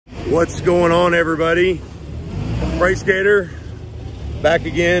What's going on, everybody? Freight Skater back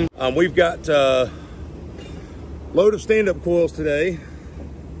again. We've got a load of stand-up coils today.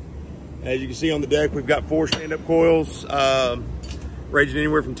 As you can see on the deck, we've got 4 stand-up coils ranging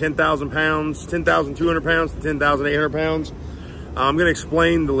anywhere from 10,000 pounds, 10,200 pounds to 10,800 pounds. I'm going to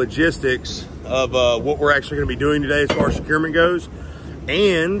explain the logistics of what we're actually going to be doing today as far as securement goes.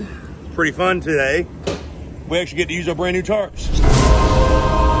 And pretty fun today, we actually get to use our brand new tarps.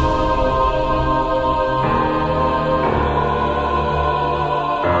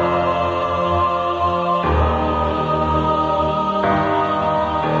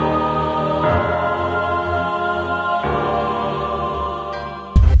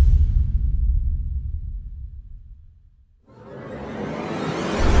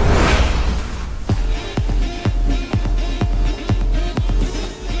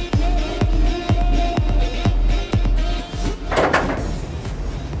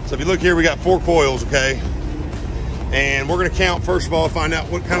 So if you look here, we got 4 coils, okay? And we're gonna count, first of all, find out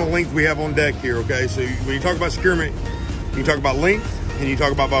what kind of length we have on deck here, okay? So when you talk about securement, you talk about length and you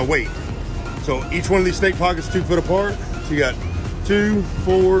talk about by weight. So each one of these snake pockets 2 foot apart. So you got 2,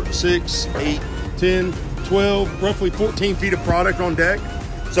 4, 6, 8, 10, 12, roughly 14 feet of product on deck.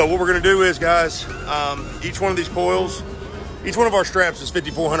 So what we're gonna do is, guys, each one of these coils, each one of our straps is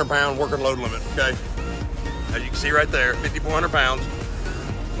 5,400 pound working load limit, okay? As you can see right there, 5,400 pounds.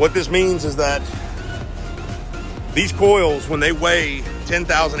 What this means is that these coils, when they weigh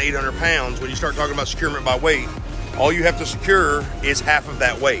 10,800 pounds, when you start talking about securement by weight, all you have to secure is half of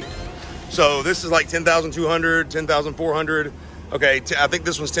that weight. So this is like 10,200, 10,400. Okay, I think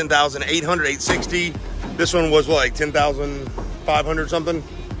this one's 10,800, 860. This one was like 10,500 something.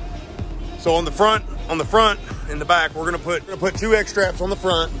 So on the front and the back, we're gonna put 2 X straps on the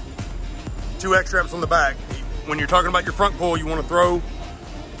front, 2 X straps on the back. When you're talking about your front coil, you want to throw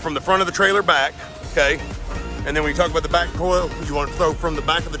from the front of the trailer back, okay? And then when you talk about the back coil, you want to throw from the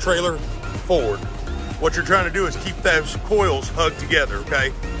back of the trailer forward. What you're trying to do is keep those coils hugged together,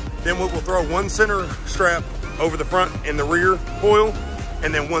 okay? Then we'll throw 1 center strap over the front and the rear coil,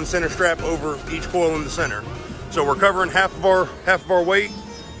 and then 1 center strap over each coil in the center. So we're covering half of our weight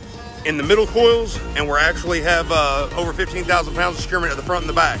in the middle coils, and we're actually have over 15,000 pounds of securement at the front and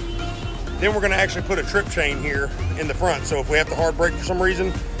the back. Then we're gonna actually put a trip chain here in the front. So if we have to hard brake for some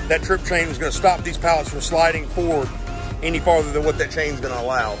reason, that trip chain is gonna stop these pallets from sliding forward any farther than what that chain is gonna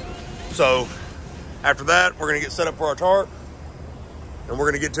allow. So after that, we're gonna get set up for our tarp and we're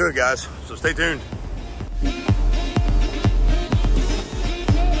gonna get to it, guys. So stay tuned.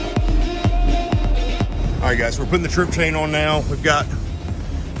 All right, guys, so we're putting the trip chain on now. We've got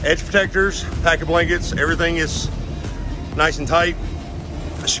edge protectors, pack of blankets, everything is nice and tight,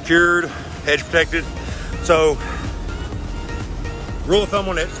 secured, edge protected. So rule of thumb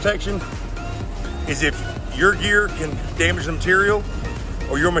on edge protection is if your gear can damage the material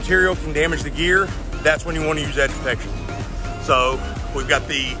or your material can damage the gear, that's when you want to use edge protection. So we've got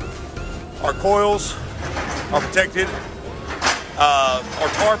our coils are protected. Our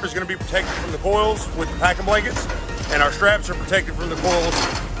tarp is going to be protected from the coils with the packing blankets, and our straps are protected from the coils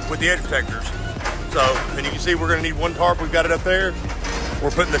with the edge protectors. So, and you can see we're going to need 1 tarp. We've got it up there.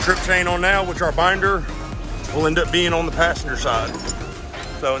 We're putting the trip chain on now, which our binder will end up being on the passenger side.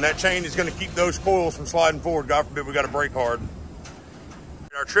 So, and that chain is going to keep those coils from sliding forward. God forbid we got to brake hard.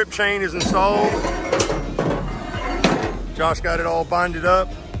 Our trip chain is installed. Josh got it all binded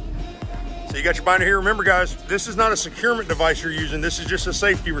up. So you got your binder here. Remember, guys, this is not a securement device you're using. This is just a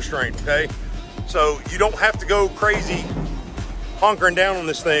safety restraint, okay? So you don't have to go crazy honkering down on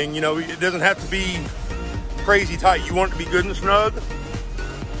this thing. You know, it doesn't have to be crazy tight. You want it to be good and snug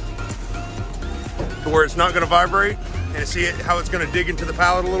to where it's not gonna vibrate, and see how it's gonna dig into the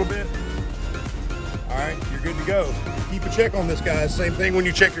pallet a little bit. All right, you're good to go. Keep a check on this, guys. Same thing when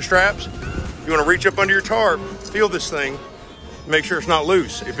you check your straps. You wanna reach up under your tarp, feel this thing, make sure it's not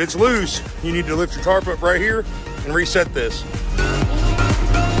loose. If it's loose, you need to lift your tarp up right here and reset this.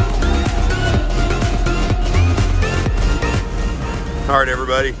 All right,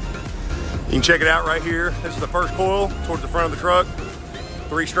 everybody, you can check it out right here. This is the first coil towards the front of the truck.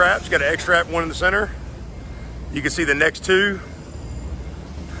 3 straps, got an X strap, 1 in the center. You can see the next 2.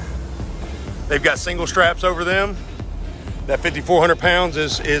 They've got single straps over them. That 5,400 pounds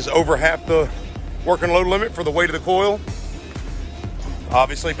is over half the working load limit for the weight of the coil.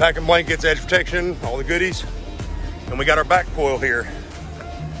 Obviously, packing blankets, edge protection, all the goodies. And we got our back coil here.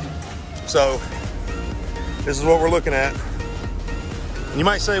 So this is what we're looking at. And you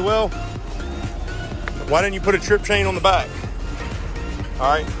might say, well, why didn't you put a trip chain on the back? All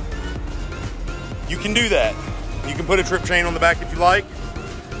right, you can do that. You can put a trip chain on the back if you like.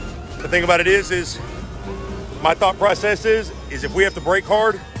 The thing about it is my thought process is if we have to brake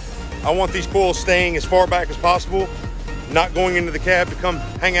hard, I want these coils staying as far back as possible, not going into the cab to come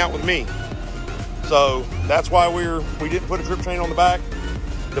hang out with me. So that's why we didn't put a trip chain on the back.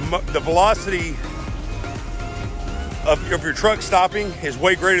 The velocity of your truck stopping is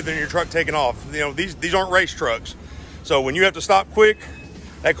way greater than your truck taking off. You know, these aren't race trucks. So when you have to stop quick,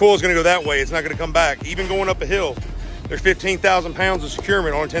 that coil is going to go that way. It's not going to come back. Even going up a hill, there's 15,000 pounds of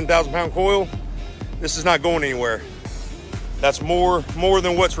securement on a 10,000 pound coil. This is not going anywhere. That's more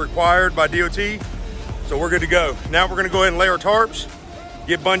than what's required by DOT. So we're good to go. Now we're going to go ahead and lay our tarps,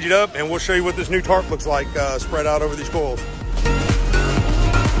 get bungeed up, and we'll show you what this new tarp looks like spread out over these coils.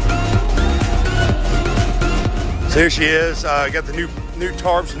 So here she is. Got the new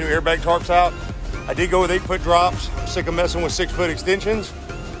tarps, new Air Bag Tarps out. I did go with 8-foot drops. I'm sick of messing with 6-foot extensions.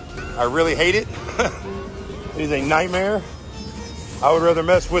 I really hate it. It is a nightmare. I would rather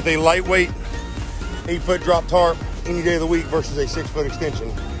mess with a lightweight 8-foot drop tarp any day of the week versus a 6-foot extension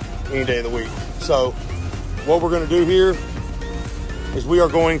any day of the week. So what we're going to do here is we are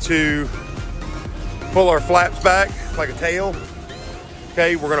going to pull our flaps back like a tail.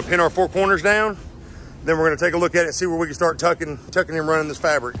 Okay, we're going to pin our 4 corners down. Then we're going to take a look at it and see where we can start tucking and running this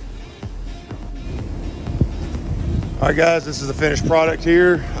fabric. All right, guys, this is the finished product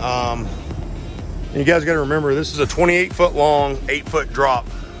here. And you guys got to remember, this is a 28-foot long, 8-foot drop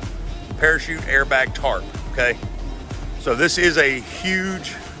parachute airbag tarp, okay? So this is a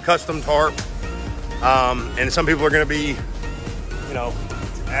huge custom tarp. And some people are going to be, you know,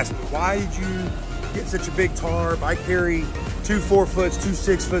 asking me, why did you get such a big tarp? I carry 2 4-foots, 2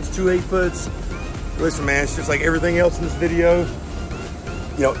 6-foots, 2 8-foots. Listen, man, it's just like everything else in this video.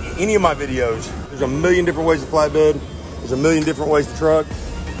 You know, any of my videos, there's a million different ways to flatbed. There's a million different ways to truck.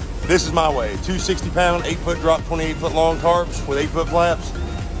 This is my way. 2 60-pound, 8-foot drop, 28-foot long tarps with 8-foot flaps.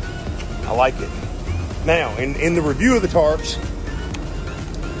 I like it. Now, in the review of the tarps,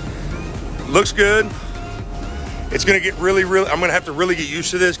 looks good. It's gonna get really, I'm gonna have to really get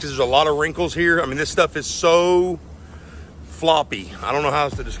used to this because there's a lot of wrinkles here. I mean, this stuff is so floppy. I don't know how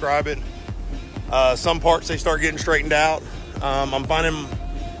else to describe it. Some parts, they start getting straightened out. I'm finding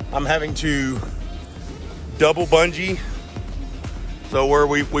I'm having to double bungee. So where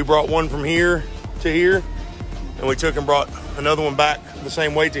we brought one from here to here, and we took and brought another one back the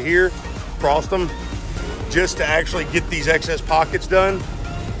same way to here, crossed them, just to actually get these excess pockets done.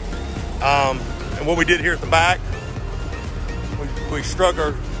 And what we did here at the back, we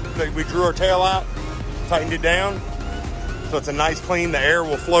drew our tail out, tightened it down, so it's a nice clean. The air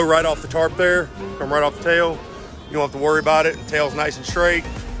will flow right off the tarp there, come right off the tail. You don't have to worry about it. The tail's nice and straight.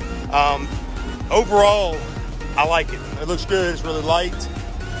 Overall, I like it. It looks good. It's really light.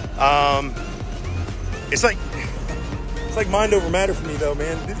 It's like mind over matter for me though,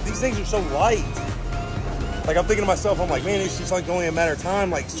 man. These things are so light. Like, I'm thinking to myself, I'm like, man, it's just like only a matter of time.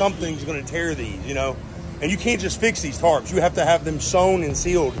 Like, something's going to tear these, you know? And you can't just fix these tarps. You have to have them sewn and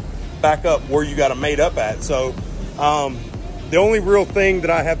sealed back up where you got them made up at. So, the only real thing that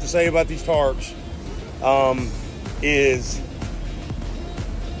I have to say about these tarps is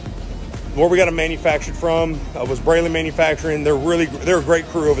where we got them manufactured from. Was Brayley Manufacturing. They're a great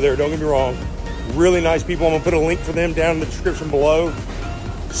crew over there. Don't get me wrong. Really nice people. I'm gonna put a link for them down in the description below.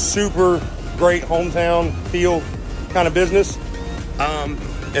 Super great hometown feel kind of business.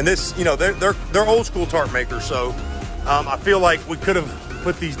 And this, you know, they're old school tarp makers. So I feel like we could have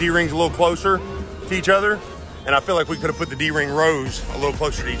put these D-rings a little closer to each other. And I feel like we could have put the D-ring rows a little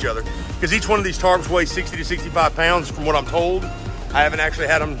closer to each other, because each one of these tarps weighs 60 to 65 pounds from what I'm told. I haven't actually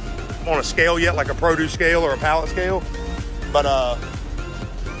had them on a scale yet, like a produce scale or a pallet scale. But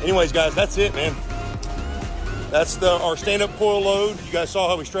anyways, guys, that's it, man. That's our stand-up coil load. You guys saw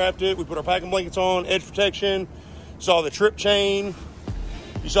how we strapped it. We put our packing blankets on, edge protection, saw the trip chain.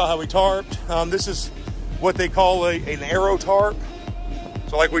 You saw how we tarped. This is what they call an aero tarp.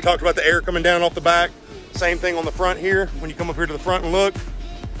 So like we talked about the air coming down off the back, same thing on the front here. When you come up here to the front and look,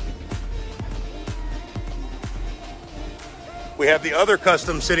 we have the other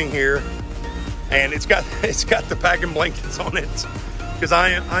custom sitting here, and it's got the packing blankets on it, because I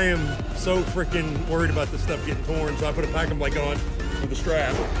am so freaking worried about this stuff getting torn. So I put a packing blanket on with a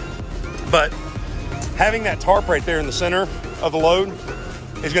strap. But having that tarp right there in the center of the load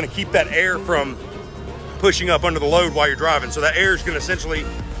is going to keep that air from pushing up under the load while you're driving. So that air is going to essentially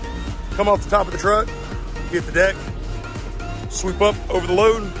come off the top of the truck, hit the deck, sweep up over the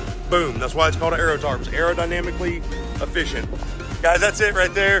load, boom. That's why it's called an aero tarp. It's aerodynamically efficient. Guys, that's it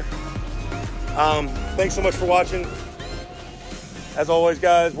right there. Thanks so much for watching. As always,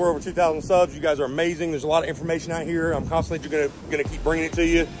 guys, we're over 2,000 subs. You guys are amazing. There's a lot of information out here. I'm constantly gonna keep bringing it to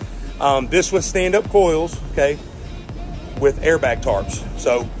you. This was Stand Up Coils, okay, with Air Bag Tarps.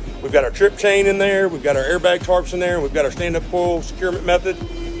 So we've got our trip chain in there, we've got our Air Bag Tarps in there, and we've got our Stand Up Coil securement method.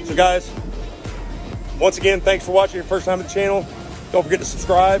 So guys, once again, thanks for watching your first time at the channel. Don't forget to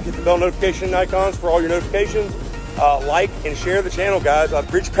subscribe, hit the bell notification icons for all your notifications. Like and share the channel, guys.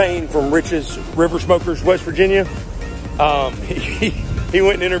 Rich Payne from Rich's River Smokers, West Virginia. He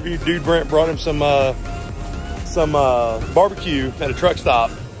went and interviewed Dude Brent, brought him some barbecue at a truck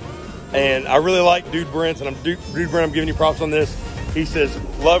stop. And I really like Dude Brent, and Dude Brent, I'm giving you props on this. He says,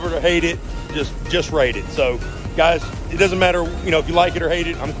 love it or hate it, just rate it. So guys, it doesn't matter, you know, if you like it or hate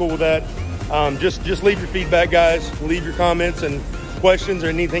it, I'm cool with that. Just leave your feedback, guys. Leave your comments and questions or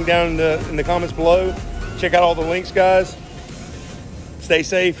anything down in the comments below. Check out all the links, guys. Stay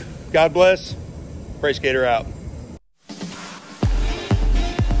safe. God bless. Spray Skater out.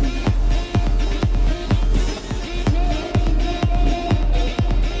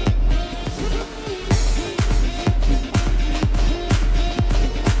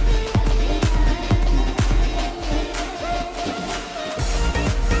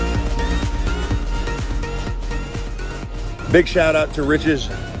 Big shout out to Rich's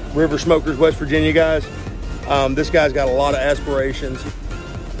River Smokers, West Virginia, guys. This guy's got a lot of aspirations.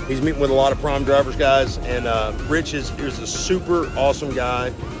 He's meeting with a lot of prime drivers, guys, and Rich is a super awesome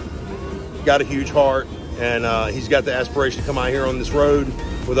guy. Got a huge heart, and he's got the aspiration to come out here on this road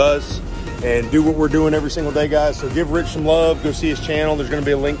with us and do what we're doing every single day, guys. So give Rich some love. Go see his channel. There's going to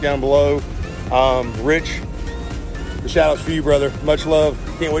be a link down below. Rich, the shout outs for you, brother. Much love.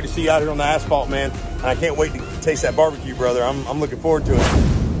 Can't wait to see you out here on the asphalt, man. And I can't wait to taste that barbecue, brother. I'm looking forward to it.